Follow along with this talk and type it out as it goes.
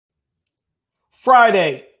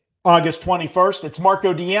Friday, August 21st. It's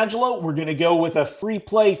Marco D'Angelo. We're going to go with a free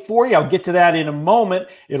play for you. I'll get to that in a moment.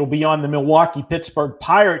 It'll be on the Milwaukee Pittsburgh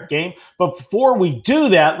Pirate game. But before we do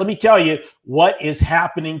that, let me tell you what is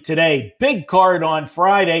happening today. Big card on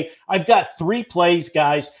Friday. I've got 3 plays,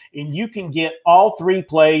 guys, and you can get all 3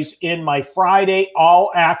 plays in my Friday All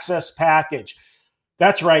Access package.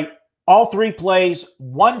 That's right. All 3 plays,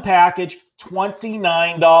 1 package,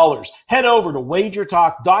 $29. Head over to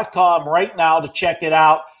WagerTalk.com right now to check it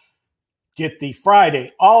out. Get the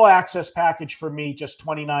Friday All Access package for me, just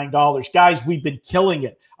 $29. Guys, we've been killing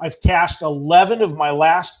it. I've cashed 11 of my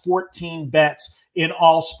last 14 bets in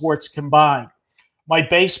all sports combined. My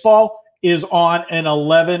baseball is on an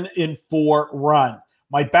 11-4 run.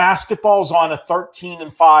 My basketball is on a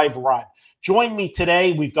 13-5 run. Join me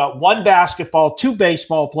today. We've got 1 basketball, 2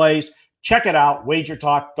 baseball plays. Check it out,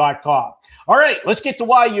 WagerTalk.com. All right, let's get to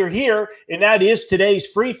why you're here, and that is today's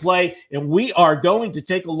free play, and we are going to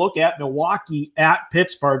take a look at Milwaukee at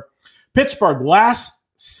Pittsburgh. Pittsburgh, last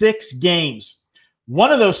 6 games.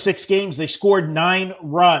 One of those 6 games, they scored 9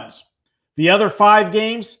 runs. The other 5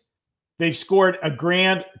 games, they've scored a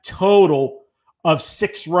grand total of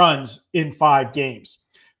 6 runs in 5 games.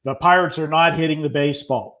 The Pirates are not hitting the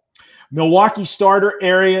baseball. Milwaukee starter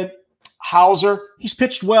Arian Hauser, he's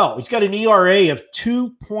pitched well. He's got an ERA of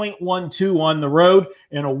 2.12 on the road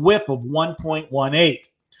and a whip of 1.18.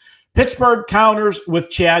 Pittsburgh counters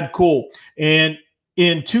with Chad Kuhl, and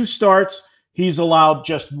in 2 starts, he's allowed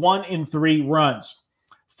just 1 in 3 runs.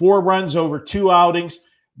 4 runs over 2 outings.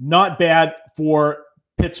 Not bad for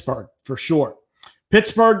Pittsburgh, for sure.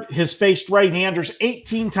 Pittsburgh has faced right-handers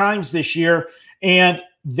 18 times this year, and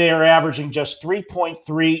they're averaging just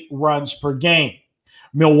 3.3 runs per game.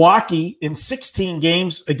 Milwaukee, in 16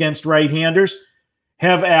 games against right-handers,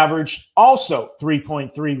 have averaged also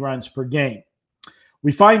 3.3 runs per game.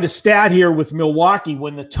 We find a stat here with Milwaukee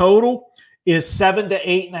when the total is 7 to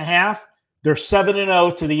 8.5. They're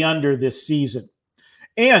 7-0 to the under this season.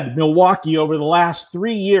 And Milwaukee, over the last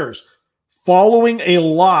 3 years, following a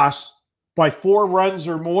loss by 4 runs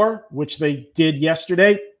or more, which they did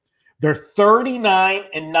yesterday, they're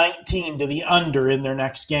 39-19 to the under in their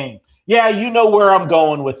next game. Yeah, you know where I'm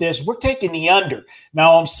going with this. We're taking the under.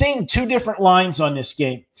 Now, I'm seeing 2 different lines on this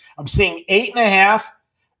game. I'm seeing 8.5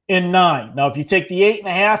 and 9. Now, if you take the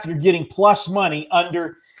 8.5, you're getting plus money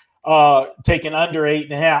under, taking under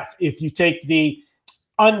 8.5. If you take the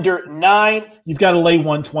under 9, you've got to lay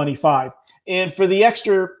 125. And for the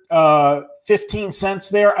extra 15 cents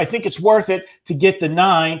there, I think it's worth it to get the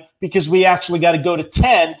 9 because we actually got to go to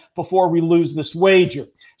 10 before we lose this wager.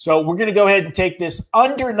 So we're going to go ahead and take this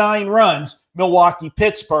under 9 runs,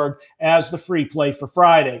 Milwaukee-Pittsburgh, as the free play for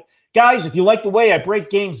Friday. Guys, if you like the way I break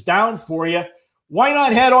games down for you, why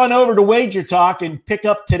not head on over to WagerTalk and pick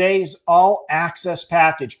up today's all-access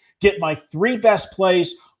package. Get my 3 best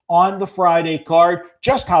plays on the Friday card,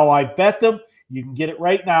 just how I've bet them. You can get it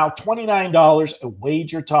right now, $29 at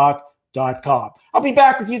WagerTalk.com. I'll be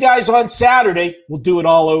back with you guys on Saturday. We'll do it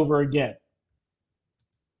all over again.